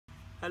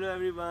Hello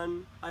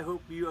everyone, I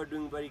hope you are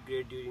doing very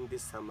great during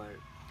this summer.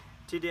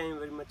 Today I am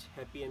very much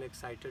happy and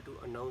excited to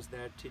announce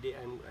that today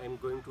I'm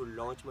going to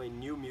launch my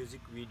new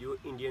music video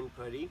Indian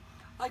Pari.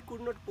 I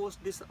could not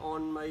post this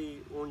on my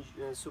own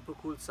Super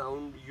Cool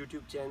Sound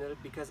YouTube channel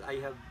because I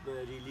have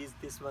released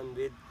this one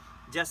with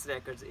Just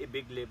Records, a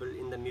big label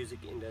in the music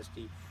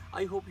industry.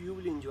 I hope you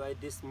will enjoy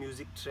this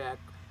music track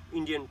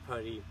Indian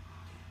Pari.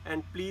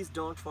 And please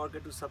don't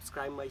forget to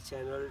subscribe my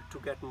channel to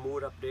get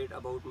more update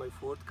about my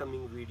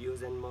forthcoming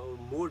videos and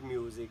more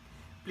music.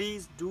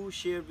 Please do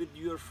share with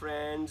your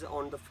friends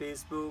on the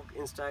Facebook,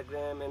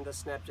 Instagram and the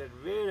Snapchat,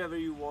 wherever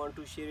you want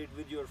to share it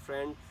with your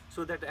friend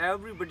so that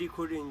everybody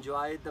could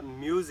enjoy the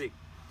music.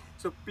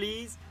 So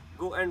please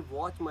go and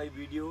watch my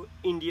video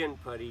Indian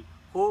Pari.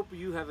 Hope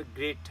you have a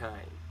great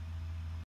time.